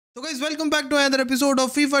तो guys welcome back to another episode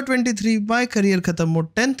of FIFA 23 my career खत्म। वो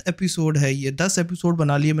 10th episode है ये। 10 एपिसोड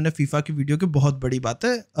बना लिए मैंने FIFA की वीडियो के। बहुत बड़ी बात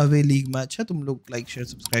है। अवे लीग मैच है, तुम लोग लाइक शेयर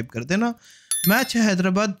सब्सक्राइब कर देना। मैच है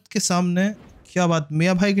हैदराबाद के सामने। क्या बात,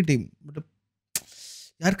 मियाँ भाई की टीम। मतलब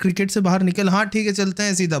यार क्रिकेट से बाहर निकल। हाँ ठीक है, चलते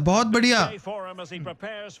हैं सीधा। बहुत बढ़िया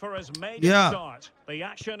या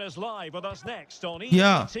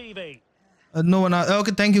no one.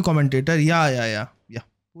 Okay thank you commentator. या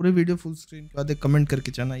पूरे वीडियो फुल स्क्रीन के बाद एक कमेंट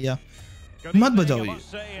करके जाना। या मत बजाओ,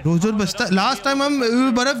 ये रोज रोज बजता। लास्ट टाइम हम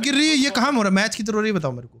बर्फ गिर रही है, ये कहाँ हो रहा है? मैच की तरह हो रही है,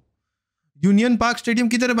 बताओ मेरे को। यूनियन पार्क स्टेडियम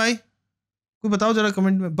की तरह भाई, कोई बताओ जरा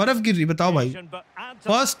कमेंट में। बर्फ गिर रही, बताओ भाई।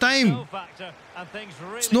 फर्स्ट टाइम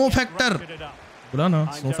स्नो फैक्टर बुला ना,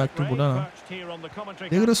 स्नो फैक्टर बुला ना।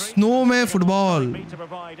 देख रहे स्नो में फुटबॉल।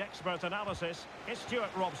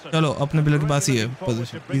 चलो अपने प्लेयर के पास ही है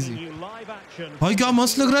पोजीशन, इजी भाई। क्या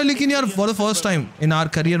मस्त लग रहा है लेकिन यार, for the first time in our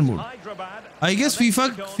career mode. I guess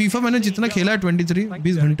FIFA मैंने जितना खेला है 23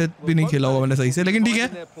 20 घंटे भी नहीं खेला होगा मैंने सही से, लेकिन ठीक है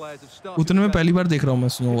उतने में पहली बार देख रहा हूँ मैं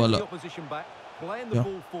स्नो वाला।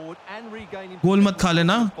 गोल मत खा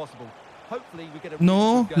लेना।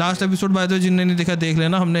 No last episode by the way जिन्होंने नहीं देखा देख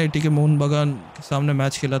लेना। हमने एटी के मोहन बागान के सामने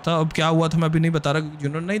मैच खेला था। अब क्या हुआ था मैं अभी नहीं बता रहा,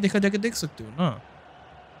 जिन्होंने नहीं देखा जाके देख सकते हो ना।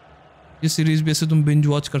 ये सीरीज भी से तुम बिंज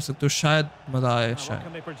वॉच कर सकते हो, शायद मजा आए। शायद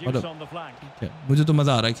मतलब ठीक है, मुझे तो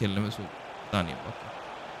मजा आ रहा है खेलने में, सो पता नहीं।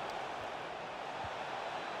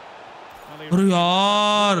 अरे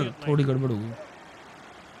यार थोड़ी गड़बड़ हो गई।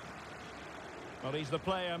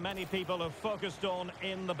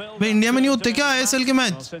 भाई इंडिया में नहीं होते क्या आईएसएल के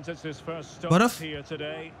मैच? बर्फ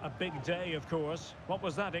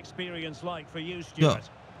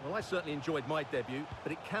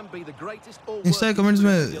इंस्टा कमेंट्स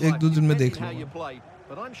में एक दो दिन में देख लूंगा,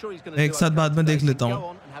 एक साथ बाद में देख लेता हूँ,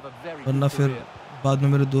 वरना फिर बाद में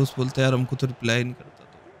मेरे दोस्त बोलते हैं यार हमको तो रिप्लाई नहीं करता।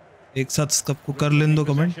 तो एक साथ सबको कर लेने दो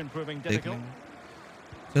कमेंट, देख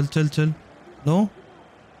लेंगे। चल नो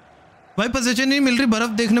भाई पोजीशन नहीं मिल रही। बर्फ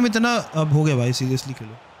देखने में इतना अब हो गया भाई, सीरियसली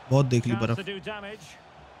खेलो। बहुत देख ली बर्फ।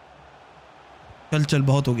 चल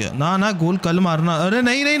बहुत हो गया ना गोल कल मारना। अरे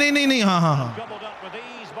नहीं। हाँ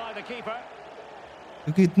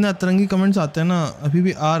क्योंकि इतने अतरंगी कमेंट्स आते हैं ना, अभी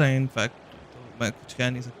भी आ रहे हैं इनफैक्ट, तो मैं कुछ कह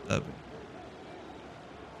नहीं सकता अभी।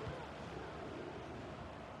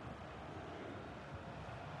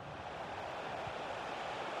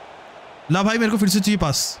 ला भाई मेरे को फिर से चाहिए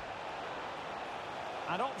पास।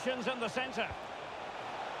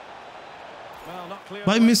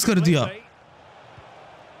 भाई मिस कर दिया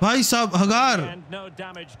भाई साहब। हगार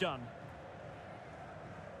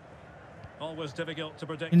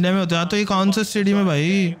इंडिया में होते हैं तो ये कौन सा स्टेडियम है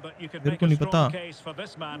भाई? मेरे को नहीं पता।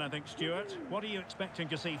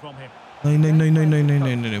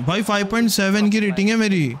 नहीं भाई 5.7 की रेटिंग है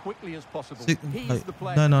मेरी।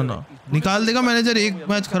 ना निकाल देगा मैनेजर। एक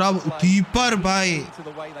मैच खराब। कीपर भाई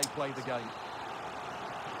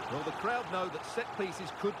Well, the crowd know that set pieces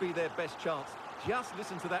could be their best chance. Just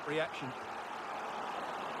listen to that reaction.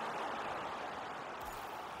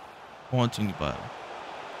 पहुंच नहीं पाया।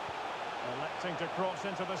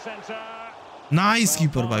 नाइस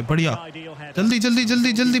कीपर भाई, बढ़िया।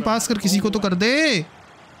 जल्दी पास कर, किसी को तो कर दे।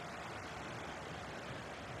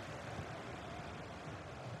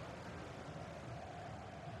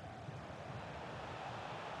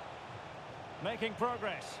 Making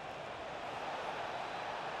progress.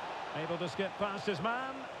 Able to skip past his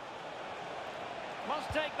man. Must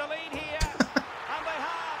take the lead here. And they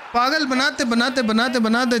have. पागल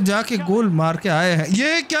बनाते जाके गोल मार के आए हैं।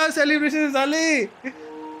 ये क्या सेलिब्रेशन साले।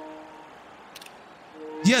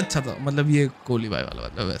 ये अच्छा था, मतलब ये कोहली भाई वाला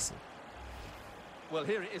मतलब वैसे। Well,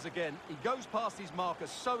 here it is again. He goes past his marker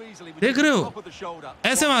so easily. देख रहे हो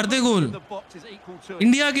ऐसे मारते गोल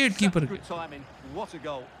इंडिया गेट कीपर के। What a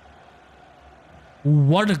goal.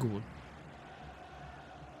 What a goal.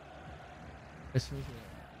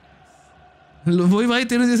 वही भाई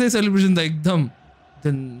तेरे जैसे सेलिब्रेशन था एकदम।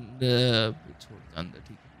 छोड़ अंदर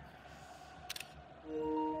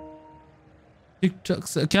ठीक ठाक।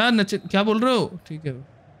 क्या बोल रहे हो? ठीक है।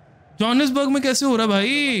 जोहानिसबर्ग में कैसे हो रहा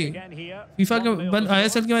भाई? फीफा के बंद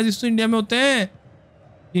आईएसएल के मैच तो इंडिया में होते हैं।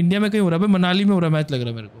 इंडिया में कहीं हो रहा है भाई, मनाली में हो रहा है मैच लग रहा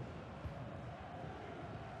है मेरे को।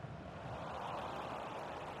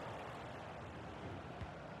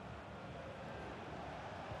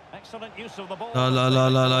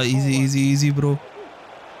 ला easy bro.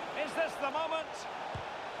 Is this the moment?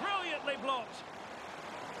 Brilliantly blocked.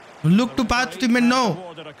 Look to pass to him now.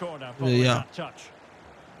 Yeah.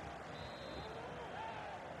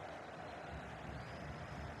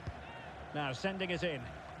 Now sending it in,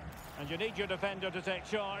 and you need your defender to take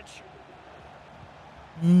charge.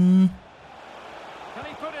 Can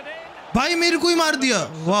he put it in? भाई मेरे को ही मार दिया,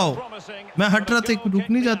 wow. मैं हट रहा था, एक रुक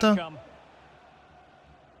नहीं जाता।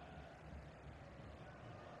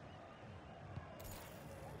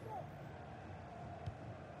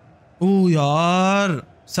 ओ यार,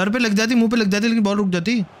 सर पे लग जाती, मुंह पे लग जाती, लेकिन बॉल रुक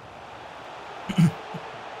जाती।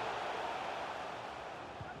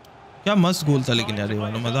 क्या मस्त गोल था लेकिन यार, ये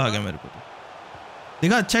वाला मजा आ गया मेरे को तो।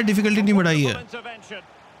 देखा, अच्छा डिफिकल्टी नहीं बढ़ाई है।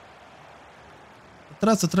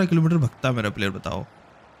 17 किलोमीटर भगता है मेरा प्लेयर, बताओ।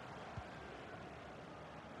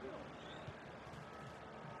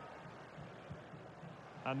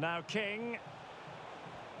 And now King.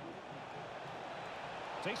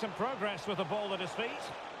 Decent progress with the ball at his feet.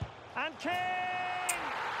 And King!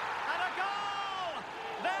 And a goal!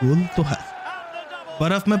 गोल तो है,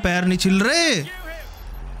 बर्फ में पैर नहीं छिल रहे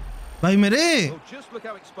भाई मेरे।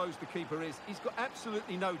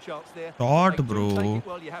 Shot bro,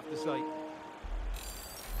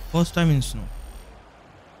 first time in snow.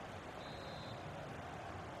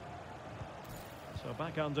 So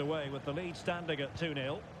back underway with the lead standing at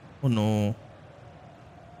 2-0. Oh no.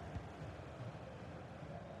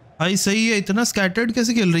 भाई सही है, इतना स्कैटर्ड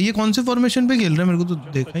कैसे खेल रही है? कौन से फॉर्मेशन पे खेल रहे हैं? मेरे को तो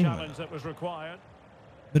देखा ही नहीं,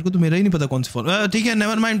 मेरे को तो मेरा ही नहीं पता कौन से फॉर्म। ठीक है,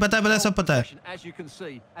 नेवर माइंड, पता है, सब पता है,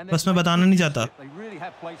 बस मैं बताना नहीं चाहता।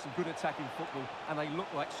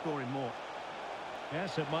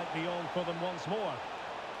 Yes, it might be on for them once more.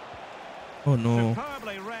 Oh no.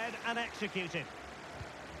 Superbly read and executed.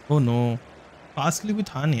 Oh no. Fastly भी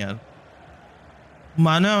था नहीं यार,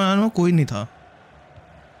 माना कोई नहीं था।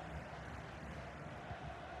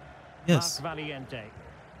 Yes,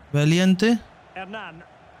 Valiente,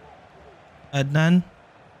 Adnan,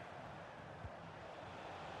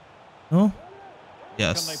 no,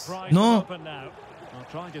 yes, no.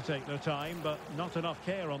 Trying to take their time, but not enough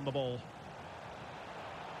care on the ball.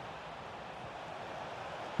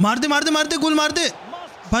 मार दे, गोल मार दे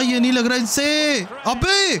भाई, ये नहीं लग रहा इससे।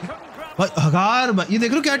 अबे भाई हगार भाई, ये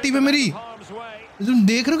देख रहे हो क्या टीम है मेरी? तुम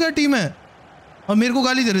देख रहे हो क्या टीम है? और मेरे को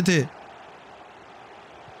गाली दे रहे थे।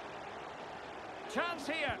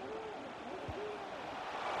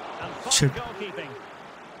 Shit.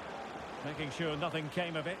 Making sure nothing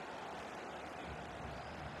came of it.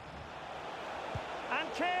 And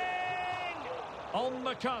King on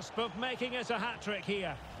the cusp of making it a hat-trick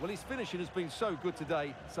here. Well, his finishing has been so good today,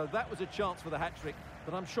 so that was a chance for the hat-trick,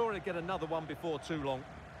 but I'm sure he'll get another one before too long.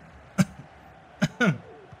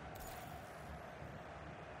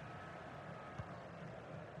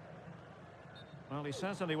 Well, he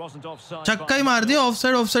certainly wasn't offside. छक्का ही मार दिया,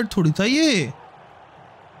 offside थोड़ी था ये।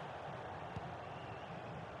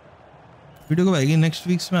 Video कब आएगी? Next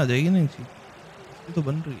weeks में आ जाएगी ना, ये तो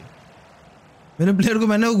बन रही है। मेरे प्लेयर को,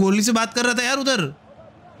 मैंने वो गोली से बात कर रहा था यार, उधर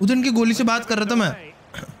की गोली से बात कर रहा था मैं।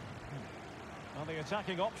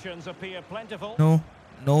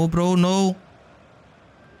 No bro, no.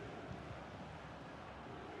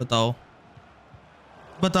 बताओ।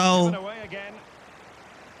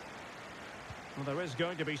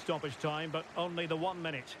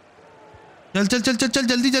 चल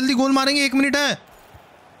जल्दी गोल मारेंगे, 1 मिनट है।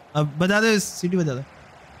 अब बजा दे, सीटी बजा दे।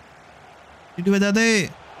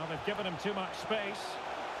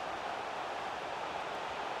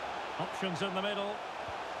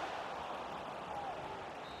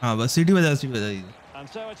 हाँ बस सीटी बजा दीजिए।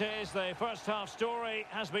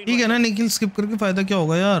 ठीक है ना निखिल, स्किप करके फायदा क्या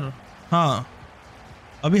होगा यार? हाँ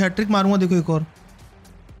अभी हैट्रिक मारूंगा, देखो एक और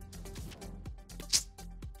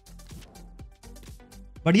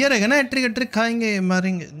बढ़िया रहेगा ना। हैट्रिक खाएंगे,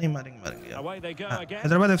 मारेंगे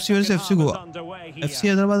हैदराबाद एफसी वजह से एफसी गोवा, एफसी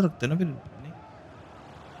हैदराबाद रखते हैं ना फिर। नहीं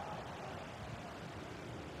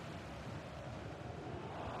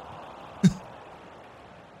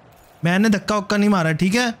मैंने धक्का वक्का नहीं मारा,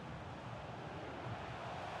 ठीक है।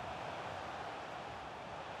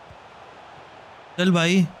 चल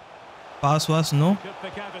भाई, पास वास no.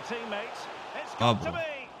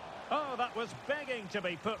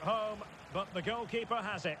 But the goalkeeper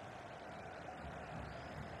has it.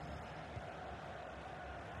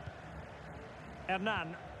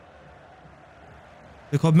 Hernan.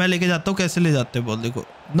 देखो अब मैं लेके जाता हूँ, कैसे ले जाते हैं बॉल, देखो।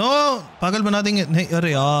 नो, पागल बना देंगे। नहीं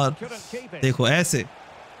अरे यार, देखो ऐसे,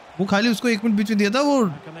 वो खाली उसको 1 मिनट बीच में दिया था, वो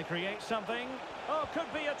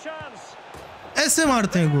ऐसे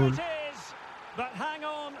मारते हैं गोल।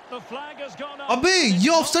 अबे ये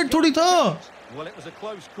ऑफसाइड थोड़ी था।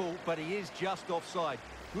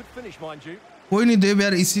 कोई नहीं देव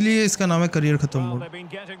यार, इसीलिए इसका नाम है करियर खत्म मोड।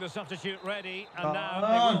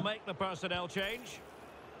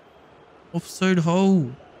 Offside how?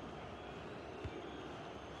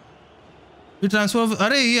 ये ट्रांसफर,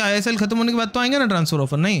 अरे ये आईएसएल खत्म होने के बाद तो आएंगे ना ट्रांसफर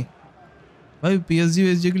ऑफर। नहीं भाई,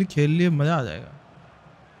 पीएसजी के लिए खेल लिए, मजा आ जाएगा।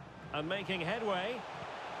 And making headway.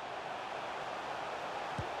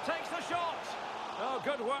 Takes the shot. Oh,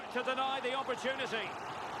 good work to deny the opportunity.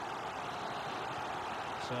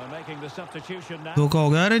 So making the substitution now. धोखा हो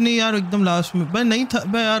गया। अरे नहीं यार, एकदम लास्ट में भाई नहीं था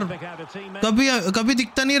भाई यार, कभी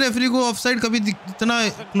दिखता नहीं रेफरी को ऑफसाइड, कभी इतना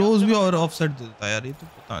क्लोज भी और ऑफसाइड दे देता है यार, ये तो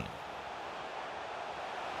पता नहीं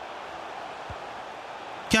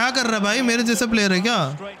क्या कर रहा है भाई, मेरे जैसा प्लेयर है क्या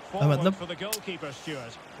मतलब।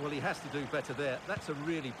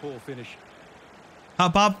 हाँ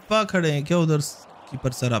पापा खड़े हैं क्या उधर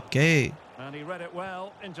कीपर सर आपके?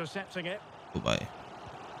 ओ भाई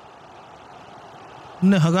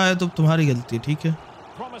तुमने हगा है तो तुम्हारी गलती है, ठीक है।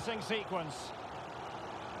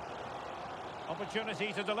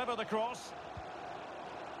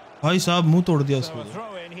 भाई साहब मुंह तोड़ दिया उसको।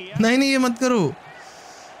 नहीं नहीं ये मत करो।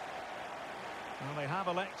 Well, they have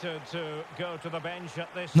elected to go to the bench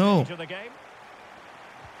at this No. stage of the game.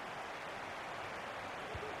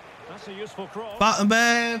 That's a useful cross.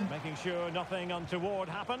 Making sure nothing untoward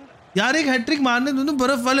happened. यार एक हैट्रिक मारने दो ना,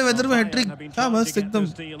 बर्फ वाले वेदर में हैट्रिक क्या बस एकदम।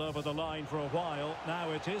 Over the line for a while. Now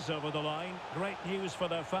it is over the line. Great news for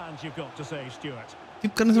their fans, you've got to say, Stuart.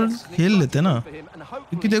 Keep करने थोड़ा खेल लेते हैं ना,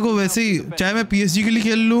 क्योंकि देखो वैसे ही चाहे मैं PSG के लिए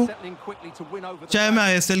खेल लूँ चाहे मैं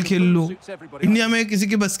ISL खेल लूँ, इंडिया में किसी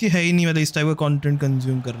के बस की है ही नहीं मतलब इस टाइप का कंटेंट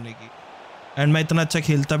कंज्यूम करने की। एंड मैं इतना अच्छा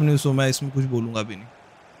खेलता भी नहीं, सो मैं इसमें कुछ बोलूँगा भी नहीं।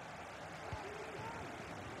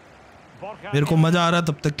 मेरे को मजा आ रहा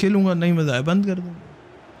तब तक खेलूंगा, नहीं मजा आया बंद कर दूंगा।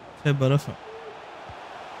 चाहे बर्फ है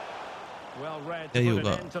यही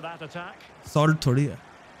होगा, सॉल्ट थोड़ी है,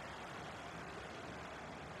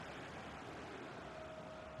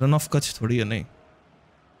 रन ऑफ कच थोड़ी है। नहीं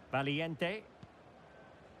Valiente.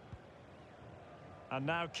 And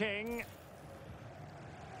now King.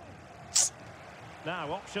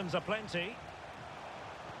 Now options are plenty.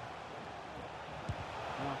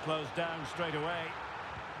 Now closed down straight away.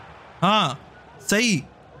 हाँ सही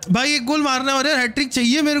भाई, एक गोल मारना और यार हैट्रिक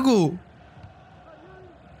चाहिए मेरे को।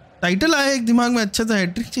 टाइटल आया एक दिमाग में अच्छा था,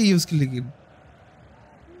 हैट्रिक चाहिए उसके लिए।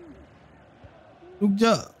 रुक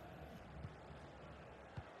जा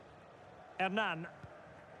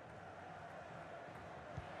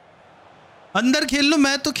अंदर खेल लो,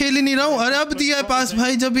 मैं तो खेल ही नहीं रहा हूँ। अरे अब दिया है पास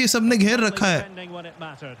भाई जब ये सबने घेर रखा है।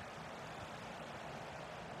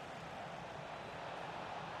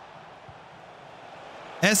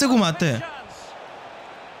 ऐसे घुमाते हैं।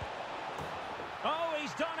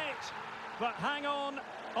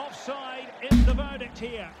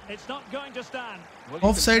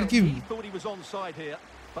 ऑफसाइड की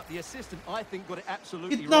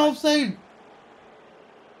कितना offside?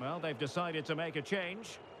 Well, they've decided to make a change.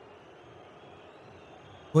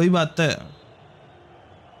 वही बात है,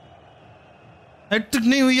 हैट्रिक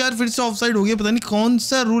नहीं हुई यार, फिर से ऑफसाइड हो गया। पता नहीं कौन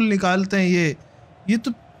सा रूल निकालते हैं ये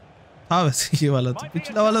तो था वैसे, ये वाला तो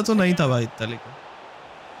पिछला वाला तो नहीं था भाई इतना। लेकिन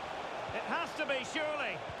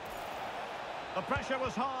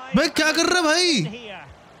भाई क्या कर रहा भाई?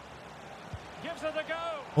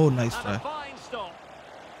 Oh nice try.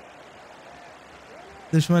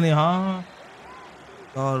 दुश्मनी हाँ,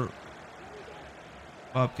 और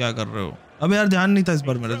आप क्या कर रहे हो? अब यार ध्यान नहीं था इस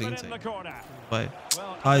बार मेरा, लेकिन सही भाई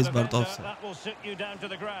हाँ इस बार तो ऑफसाइड।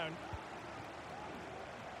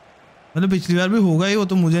 मतलब पिछली बार भी होगा ही वो,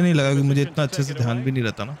 तो मुझे नहीं लगा कि मुझे इतना अच्छे से ध्यान भी नहीं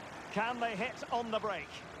रहता ना।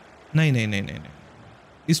 नहीं नहीं नहीं नहीं नहीं,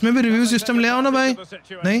 इसमें भी रिव्यू सिस्टम ले आओ ना भाई।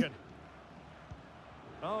 नहीं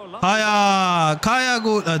खाया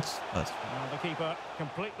गोल। अच्छा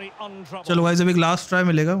चलो गाइस अब एक लास्ट ट्राई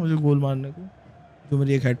मिलेगा मुझे गोल मारने को, जो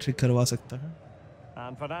मेरी एक हैट्रिक करवा सकता है,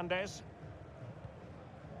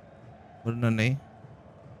 वरना नहीं।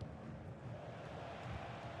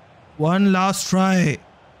 One last try.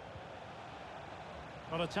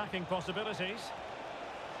 Attacking possibilities.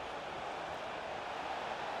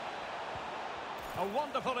 A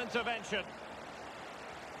wonderful intervention.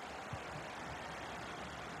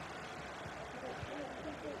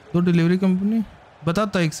 तो डिलीवरी कंपनी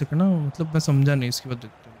बताता एक सेकंड ना, मतलब मैं समझा नहीं, इसके बाद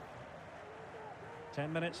देखते हैं। 10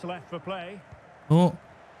 minutes left for play. No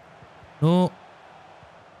no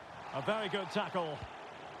A very good tackle.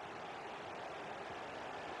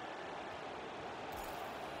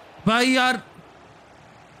 भाई यार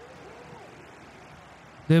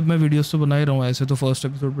देव मैं वीडियोस तो बना ही रहा हूँ ऐसे, तो फर्स्ट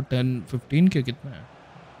एपिसोड पर 10-15 के कितना है,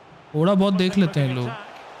 थोड़ा बहुत देख लेते हैं लोग,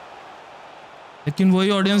 लेकिन वही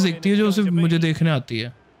ऑडियंस देखती है जो सिर्फ मुझे देखने आती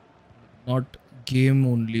है, नॉट गेम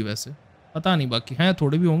ओनली। वैसे पता नहीं बाकी हैं,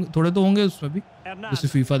 थोड़े भी होंगे, थोड़े तो होंगे उसमें भी, जैसे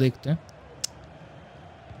फीफा देखते हैं।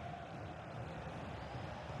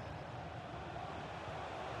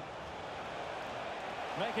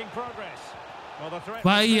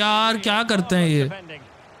 भाई यार क्या करते हैं ये?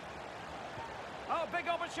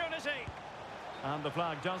 opportunity. And the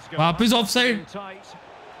flag does go. वापस ऑफसाइड।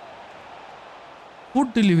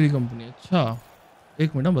 फूड डिलीवरी कंपनी, अच्छा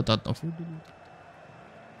एक मिनट बताता हूँ। Food delivery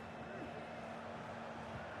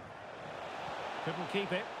Couldn't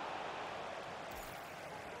keep it.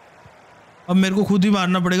 अब मेरे को खुद ही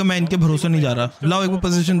मारना पड़ेगा, मैं इनके भरोसे नहीं जा रहा। लाओ एक बार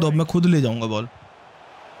पोजीशन दो, अब मैं खुद ले जाऊंगा बॉल।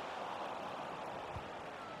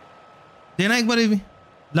 देना एक बार ये भी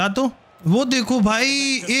ला। तो वो देखो भाई,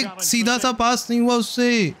 एक सीधा सा पास नहीं हुआ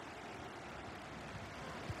उससे।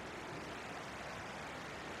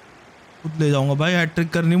 खुद ले जाऊंगा भाई, हैट्रिक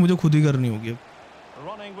करनी मुझे खुद ही करनी होगी।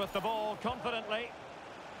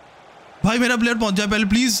 भाई मेरा प्लेयर पहुंच जाए पहले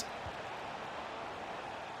प्लीज।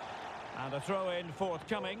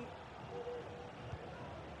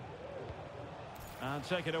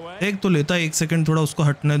 एक तो लेता, एक सेकंड थोड़ा उसको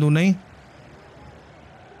हटने दो। नहीं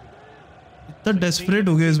इतना डेस्परेट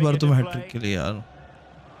हो गया इस बार तो मैं हैट्रिक के लिए यार,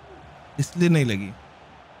 इसलिए नहीं लगी।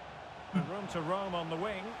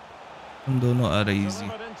 हम दोनों आ रहे इजी।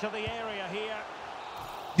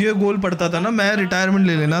 ये गोल पड़ता था ना, मैं रिटायरमेंट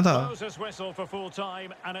ले लेना था।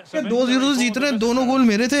 2-0 से जीत रहे हैं, दोनों गोल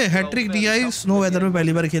मेरे थे। हैट्रिक DI स्नो वेदर में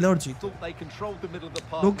पहली बार खेला और जीत।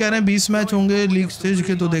 लोग कह रहे हैं 20 मैच होंगे लीग स्टेज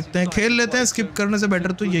के, तो देखते हैं, खेल लेते हैं। स्किप करने से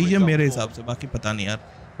बेटर तो यही है मेरे हिसाब से, बाकी पता नहीं यार।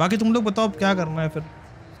 बाकी तुम लोग बताओ अब क्या करना है फिर।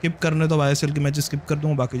 स्किप करने तो ISL के मैच स्किप कर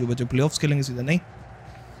दूंगा, बाकी जो बचे प्लेऑफ्स खेलेंगे सीधा। नहीं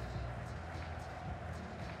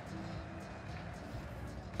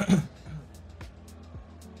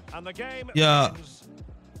या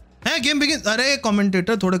है गेम बिगिन। अरे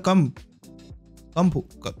कमेंटेटर थोड़े कम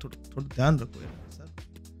थोड़ा ध्यान रखो यार सर।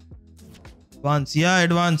 एडवांस या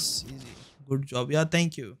एडवांस, गुड जॉब या,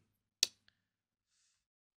 थैंक यू।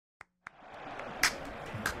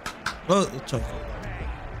 अच्छा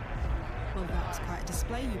Well, that was quite a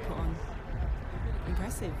display you put on.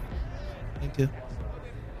 Impressive. Thank you.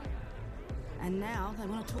 And now they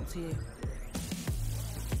want to talk to you.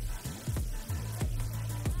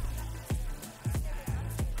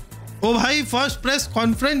 ओ भाई फर्स्ट प्रेस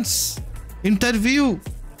कॉन्फ्रेंस इंटरव्यू।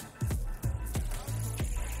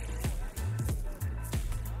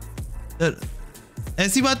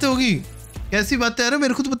 ऐसी बातें होगी? कैसी बातें? अरे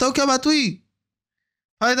मेरे को तो बताओ क्या बात हुई,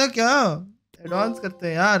 फायदा क्या? एडवांस करते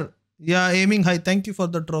हैं यार। या aiming high, thank you for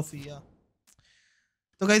the trophy. या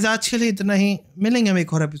तो गाइस आज के लिए इतना ही, मिलेंगे हम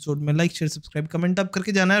एक और एपिसोड में। लाइक शेयर सब्सक्राइब कमेंट अब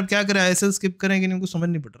करके जाना है। अब क्या करें, ISL स्किप करें कि नहीं, उनको समझ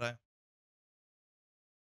नहीं पड़ रहा है।